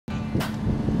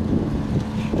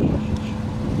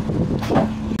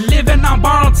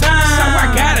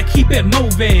keep it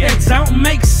moving. It don't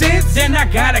make sense, then I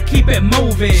gotta keep it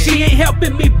moving. She ain't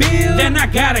helping me build, then I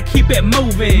gotta keep it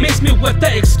moving. Miss me with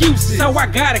the excuses, so I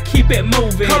gotta keep it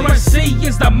moving. Currency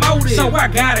is the motive, so I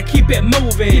gotta keep it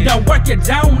moving. You don't work, you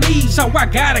don't eat, so I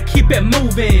gotta keep it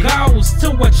moving. Goals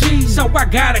to achieve, so I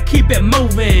gotta keep it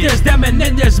moving. There's them and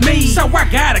then there's me, so I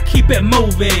gotta keep it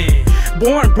moving.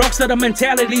 Born broke, so the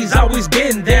mentality's always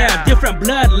been there. Different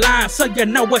bloodlines, so you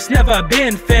know it's never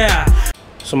been fair.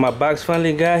 So my box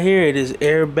finally got here. It is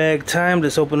airbag time.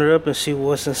 Let's open it up and see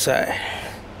what's inside.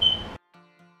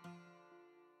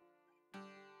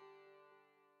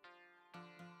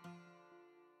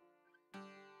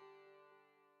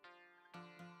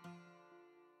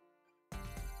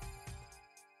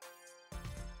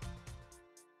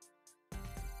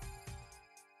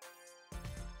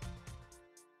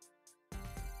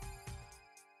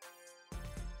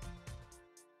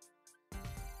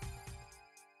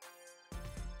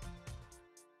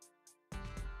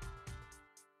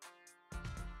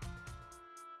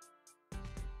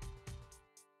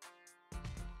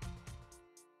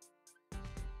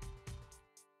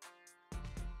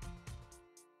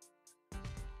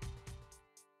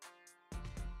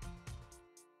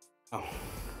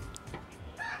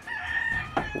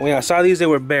 When I saw these, they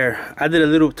were bare. I did a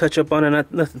little touch up on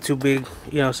it, nothing too big,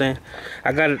 you know what I'm saying?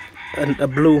 I got a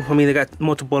blue, I mean they got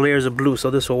multiple layers of blue, so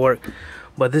this will work.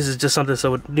 But this is just something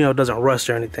so it, you know, doesn't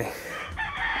rust or anything.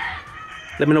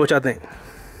 Let me know what y'all think.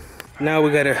 Now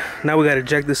we gotta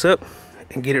jack this up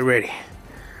and get it ready.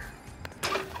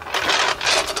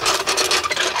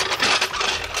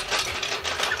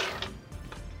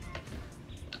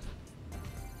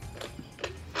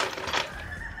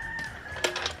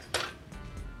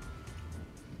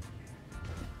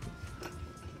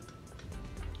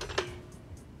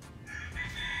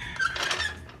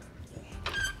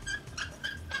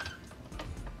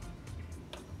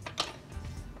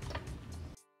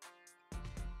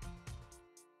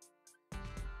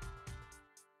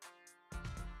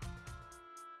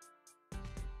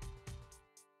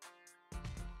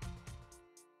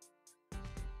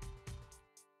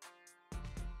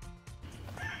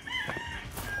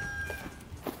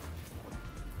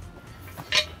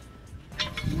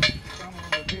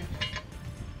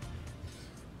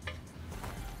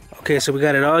 Okay, so we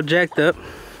got it all jacked up,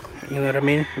 you know what I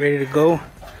mean, ready to go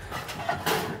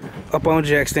up on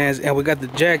jack stands, and we got the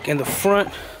jack in the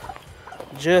front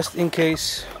just in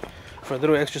case for a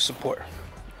little extra support.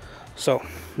 So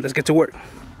let's get to work.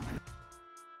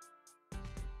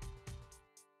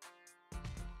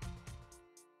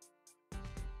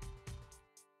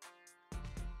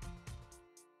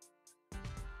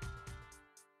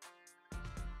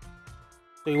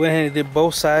 So we went ahead and did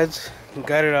both sides and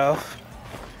got it off.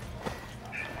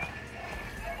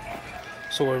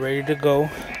 So we're ready to go.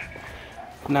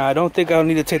 Now I don't think I'll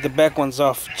need to take the back ones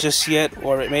off just yet,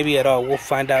 or maybe at all. We'll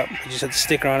find out. We just have to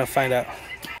stick around and find out.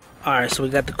 Alright, so we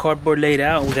got the cardboard laid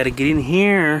out. We got to get in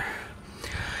here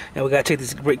and we got to take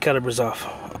these brake calipers off.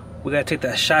 We got to take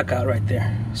that shock out right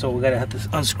there. So we got to have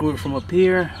to unscrew it from up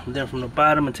here, and then from the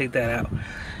bottom, and take that out.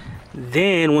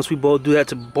 Then once we both do that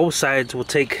to both sides, we'll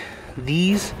take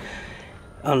these,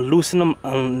 unloosen them,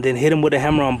 and then hit them with a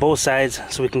hammer on both sides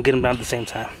so we can get them down at the same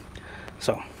time.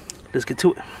 So let's get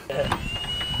to it.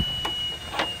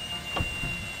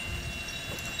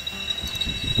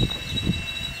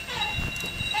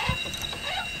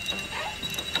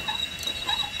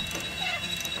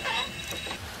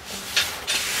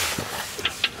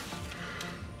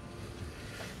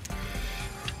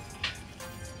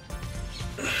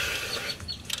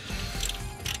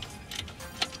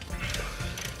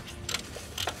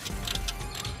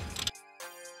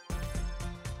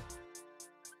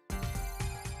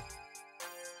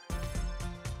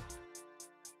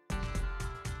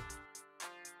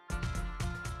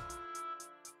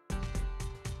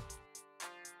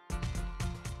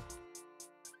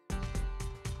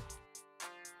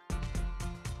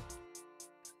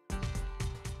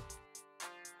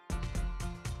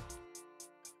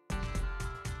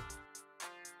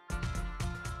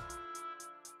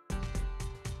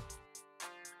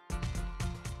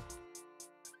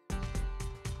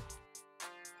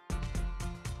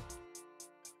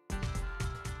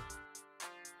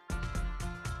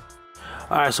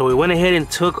 Alright, so we went ahead and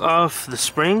took off the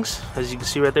springs. As you can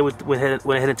see right there, we went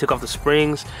ahead and took off the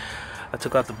springs. I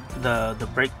took out the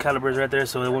brake calipers right there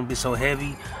so it wouldn't be so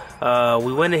heavy.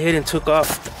 We went ahead and took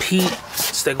off the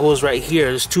piece that goes right here.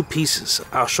 There's two pieces.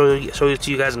 I'll show it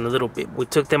to you guys in a little bit. We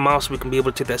took them off so we can be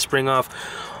able to take that spring off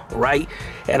right,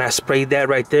 and I sprayed that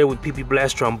right there with PP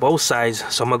Blaster on both sides.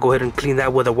 So I'm gonna go ahead and clean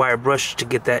that with a wire brush to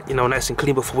get that, you know, nice and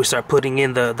clean before we start putting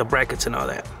in the brackets and all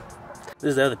that. This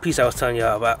is the other piece I was telling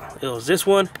y'all about. It was this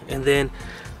one, and then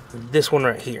this one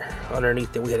right here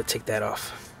underneath it. We had to take that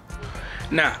off.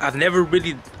 Now, I've never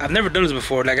done this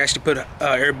before. Like, actually put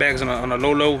airbags on a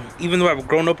low. Even though I've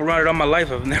grown up around it all my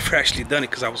life, I've never actually done it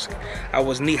because I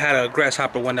was knee-high to a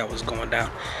grasshopper when that was going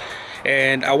down.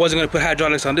 And I wasn't gonna put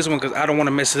hydraulics on this one because I don't want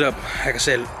to mess it up. Like I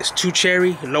said, it's too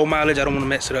cherry, low mileage. I don't want to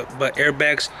mess it up. But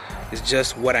airbags is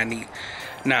just what I need.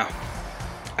 Now,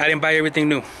 I didn't buy everything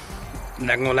new. I'm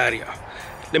not gonna lie to y'all.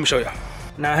 Let me show y'all.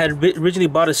 Now, I had originally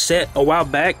bought a set a while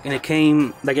back, and it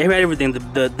came like it had everything.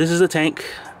 This is the tank.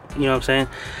 You know what I'm saying?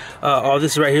 All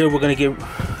this right here, we're gonna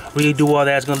redo all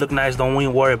that. It's gonna look nice. Don't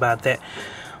even worry about that.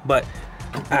 But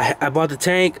I bought the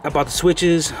tank. I bought the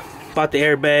switches. Bought the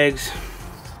airbags.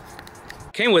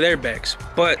 Came with airbags,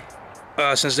 but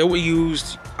since they were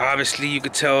used, obviously you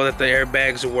could tell that the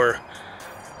airbags were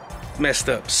messed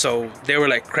up. So they were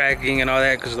like cracking and all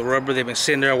that because the rubber, they've been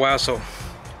sitting there a while. So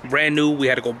brand new, we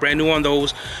had to go brand new on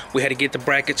those. We had to get the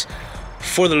brackets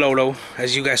for the Lolo,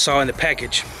 as you guys saw in the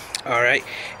package. All right,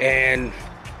 and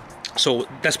so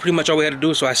that's pretty much all we had to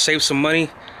do. So I saved some money.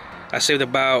 I paid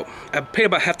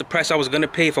about half the price I was gonna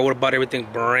pay if I would have bought everything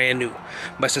brand new.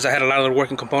 But since I had a lot of the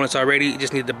working components already,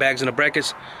 just needed the bags and the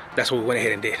brackets, that's what we went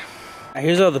ahead and did. Now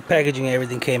here's all the packaging and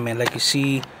everything came in. Like you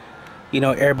see, you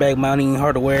know, airbag mounting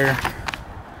hardware,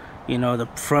 you know, the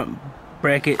front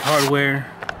bracket hardware.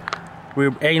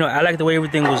 You know, I like the way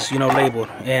everything was, you know, labeled.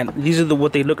 And these are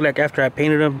what they look like after I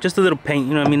painted them. Just a little paint,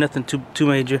 you know what I mean? Nothing too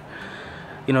major.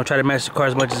 You know, try to match the car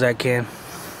as much as I can.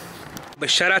 But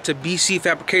shout out to BC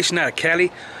Fabrication out of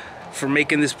Cali for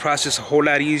making this process a whole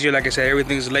lot easier. Like I said,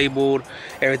 everything's labeled,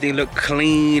 everything looked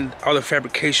clean, all the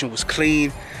fabrication was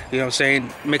clean. You know what I'm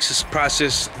saying? Makes this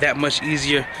process that much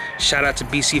easier. Shout out to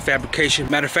BC Fabrication.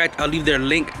 Matter of fact, I'll leave their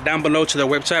link down below to their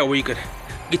website where you could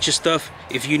get your stuff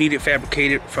if you need it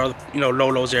fabricated for, you know,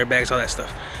 Lolos, airbags, all that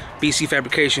stuff. BC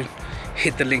Fabrication,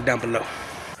 hit the link down below.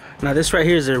 Now this right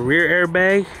here is a rear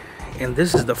airbag, and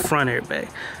this is the front airbag.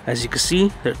 As you can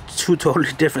see, they're two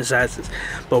totally different sizes.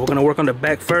 But we're gonna work on the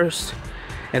back first,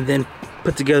 and then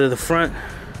put together the front.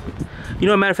 You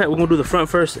know, matter of fact, we're gonna do the front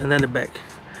first and then the back.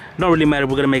 Don't really matter,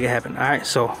 we're gonna make it happen. All right,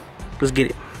 so let's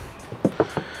get it.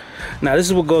 Now this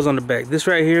is what goes on the back. This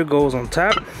right here goes on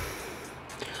top.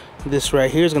 This right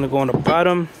here is gonna go on the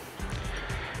bottom,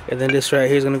 and then this right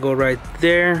here is gonna go right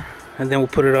there, and then we'll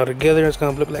put it all together. It's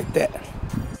gonna look like that.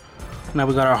 Now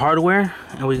we got our hardware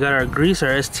and we got our grease, our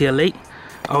STL8.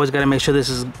 Always gotta make sure this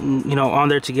is, you know, on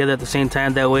there together at the same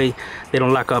time. That way they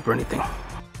don't lock up or anything.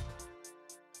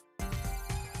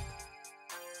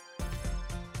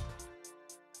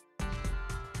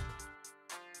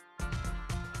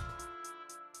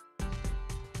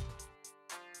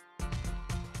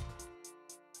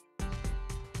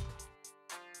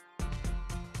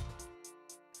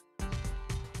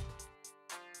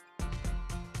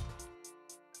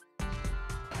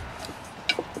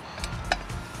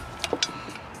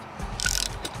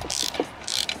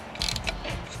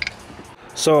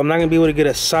 So I'm not gonna be able to get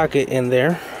a socket in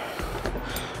there,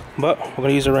 but we're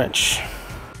gonna use a wrench.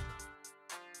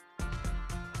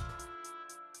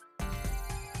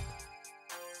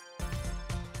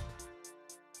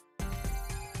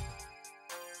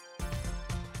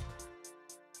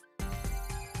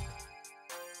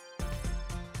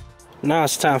 Now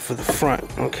it's time for the front.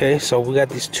 Okay, so we got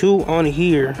these two on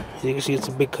here. As you can see, it's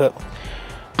a big cup,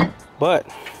 but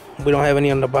we don't have any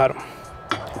on the bottom.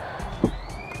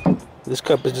 This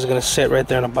cup is just gonna sit right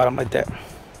there on the bottom like that.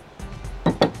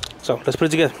 So let's put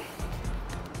it together.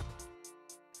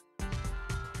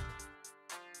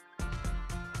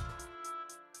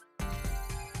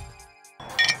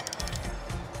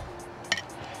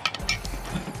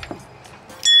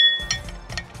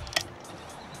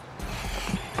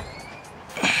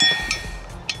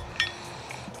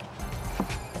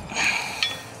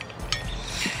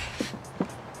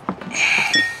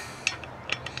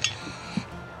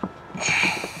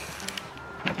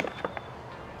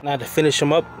 Now to finish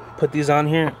them up, put these on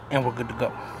here and we're good to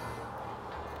go.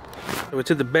 So we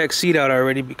took the back seat out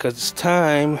already because it's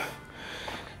time.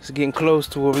 It's getting close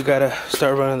to where we gotta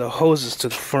start running the hoses to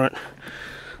the front.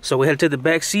 So we had to take the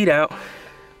back seat out,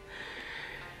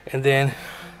 and then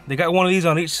they got one of these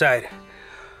on each side.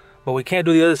 But we can't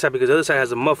do the other side because the other side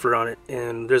has a muffler on it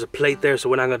and there's a plate there, so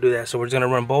we're not gonna do that. So we're just gonna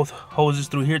run both hoses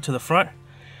through here to the front,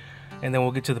 and then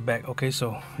we'll get to the back. Okay,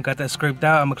 so I got that scraped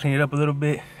out. I'm gonna clean it up a little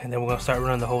bit, and then we're gonna start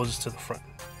running the hoses to the front.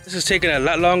 This is taking a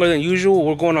lot longer than usual.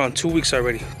 We're going on 2 weeks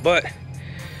already, but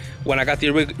when I got the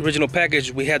original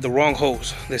package, we had the wrong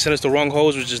hose. They sent us the wrong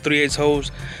hose, which is 3/8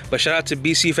 hose. But shout out to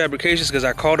BC Fabrications because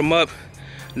I called them up.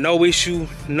 No issue,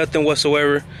 nothing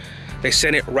whatsoever. They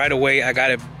sent it right away. I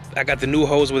got the new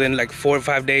hose within like 4 or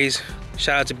 5 days.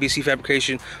 Shout out to BC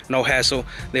Fabrication, no hassle.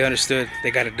 They understood,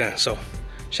 they got it done. So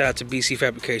shout out to BC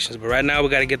Fabrications. But right now we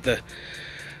gotta get the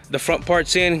front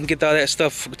parts in, get all that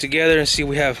stuff together, and see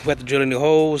we have to drill a new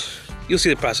holes. You'll see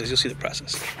the process, you'll see the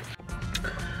process.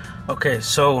 Okay,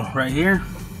 so right here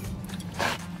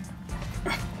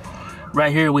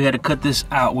we had to cut this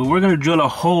out. We were gonna drill a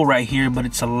hole right here, but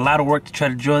it's a lot of work to try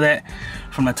to drill that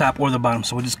from the top or the bottom.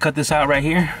 So we just cut this out right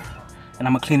here, and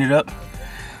I'm gonna clean it up.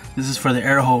 This is for the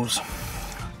air hose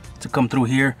to come through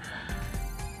here,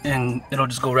 and it'll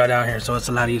just go right down here. So it's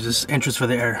a lot easier. This entrance for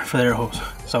the air hose.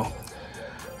 So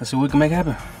let's see what we can make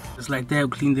happen. Just like that, we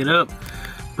cleaned it up,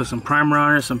 put some primer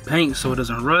on it, some paint so it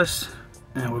doesn't rust,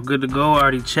 and we're good to go. I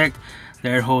already checked. The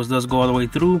air hose does go all the way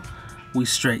through. We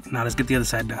straight. Now let's get the other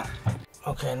side done.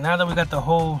 Okay, now that we got the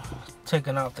hole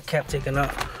taken out, the cap taken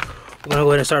out, we're gonna go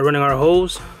ahead and start running our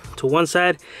hose to one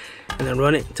side and then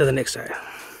run it to the next side.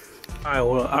 All right,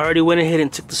 well, I already went ahead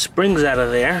and took the springs out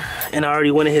of there, and I already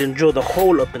went ahead and drilled the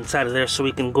hole up inside of there so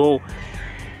we can go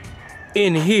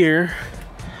in here.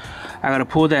 I gotta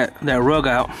pull that rug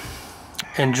out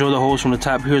and drill the holes from the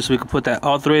top here so we can put that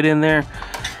all thread in there,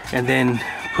 and then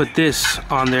put this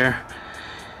on there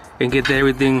and get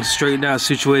everything straightened out,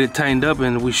 situated, tightened up,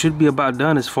 and we should be about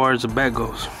done as far as the back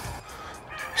goes.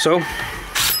 So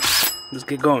let's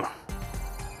get going.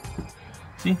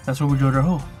 See, that's where we drilled our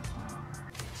hole.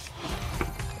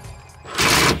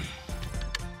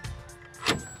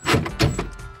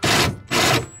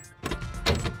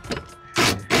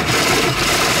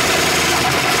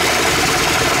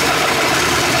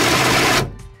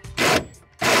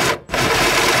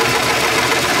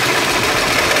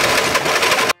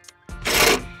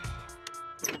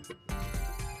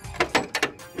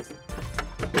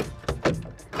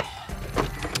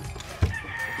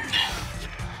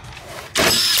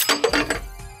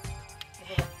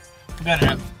 Got it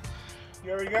up.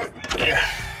 You already got it? Yeah.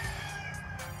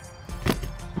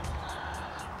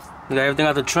 We got everything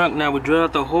out the trunk. Now we drilled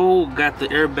out the hole, got the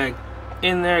airbag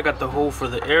in there, got the hole for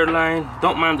the airline.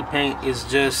 Don't mind the paint, it's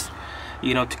just,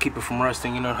 you know, to keep it from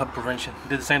rusting, you know, help prevention.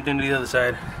 Did the same thing to the other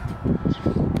side.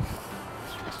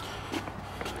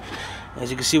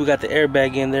 As you can see, we got the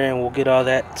airbag in there, and we'll get all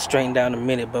that straightened out in a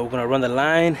minute, but we're gonna run the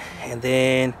line and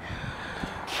then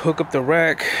hook up the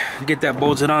rack, get that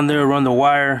bolted on there, run the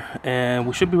wire, and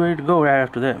we should be ready to go right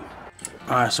after that.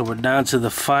 All right, so we're down to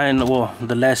the final, well,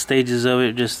 the last stages of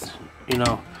it, just, you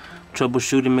know,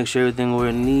 troubleshooting, make sure everything where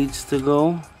it needs to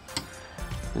go.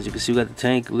 As you can see, we got the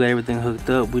tank, we got everything hooked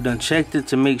up. We done checked it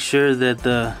to make sure that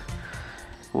the,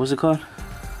 what was it called?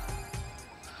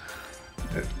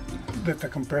 That the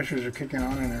compressors are kicking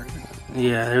on and everything.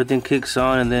 Yeah, everything kicks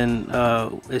on, and then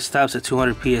it stops at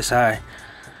 200 psi.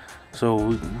 So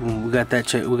we got that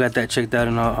checked. We got that checked out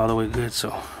and all the way good.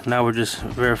 So now we're just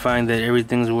verifying that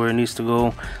everything's where it needs to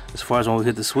go as far as when we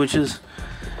hit the switches,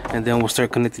 and then we'll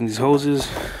start connecting these hoses.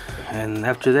 And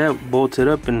after that, bolt it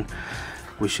up, and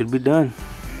we should be done.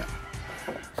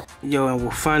 Yo, and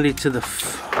we're finally to the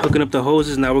hooking up the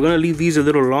hoses. Now we're gonna leave these a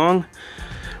little long.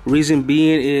 Reason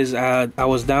being is I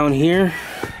was down here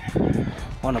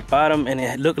on the bottom, and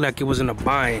it looked like it was in a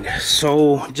bind.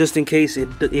 So just in case it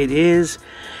is,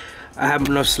 I have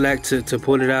enough slack to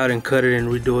pull it out and cut it and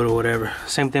redo it or whatever.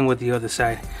 Same thing with the other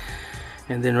side.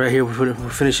 And then right here we're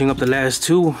finishing up the last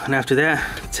two, and after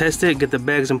that, test it, get the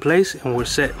bags in place, and we're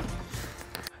set.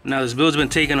 Now this build's been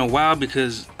taking a while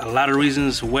because a lot of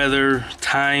reasons, weather,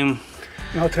 time.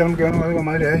 I'll tell them going away with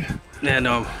my dad. Yeah,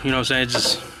 no, you know what I'm saying,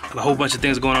 just a whole bunch of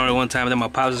things going on at one time. And then my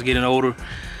pops is getting older.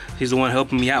 He's the one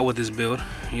helping me out with this build,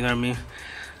 you know what I mean?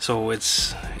 So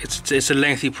it's a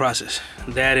lengthy process.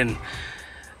 That and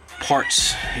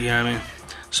parts, you know what I mean?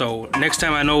 So next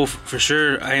time, I know for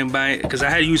sure I ain't buying, because I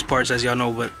had used parts, as y'all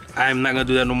know, but I'm not gonna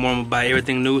do that no more. I'm gonna buy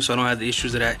everything new so I don't have the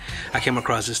issues that I came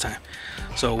across this time.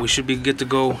 So we should be good to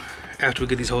go after we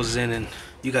get these hoses in, and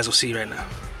you guys will see right now.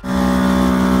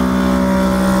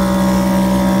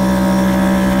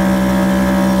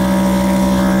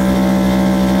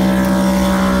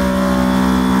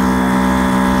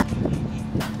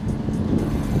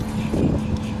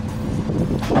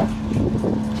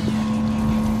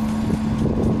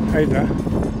 Right there.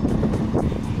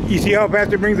 You see how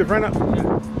fast it brings the front up?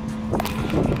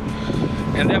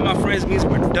 And that, my friends, means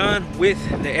we're done with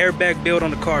the airbag build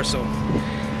on the car. So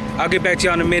I'll get back to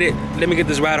y'all in a minute. Let me get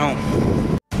this ride home.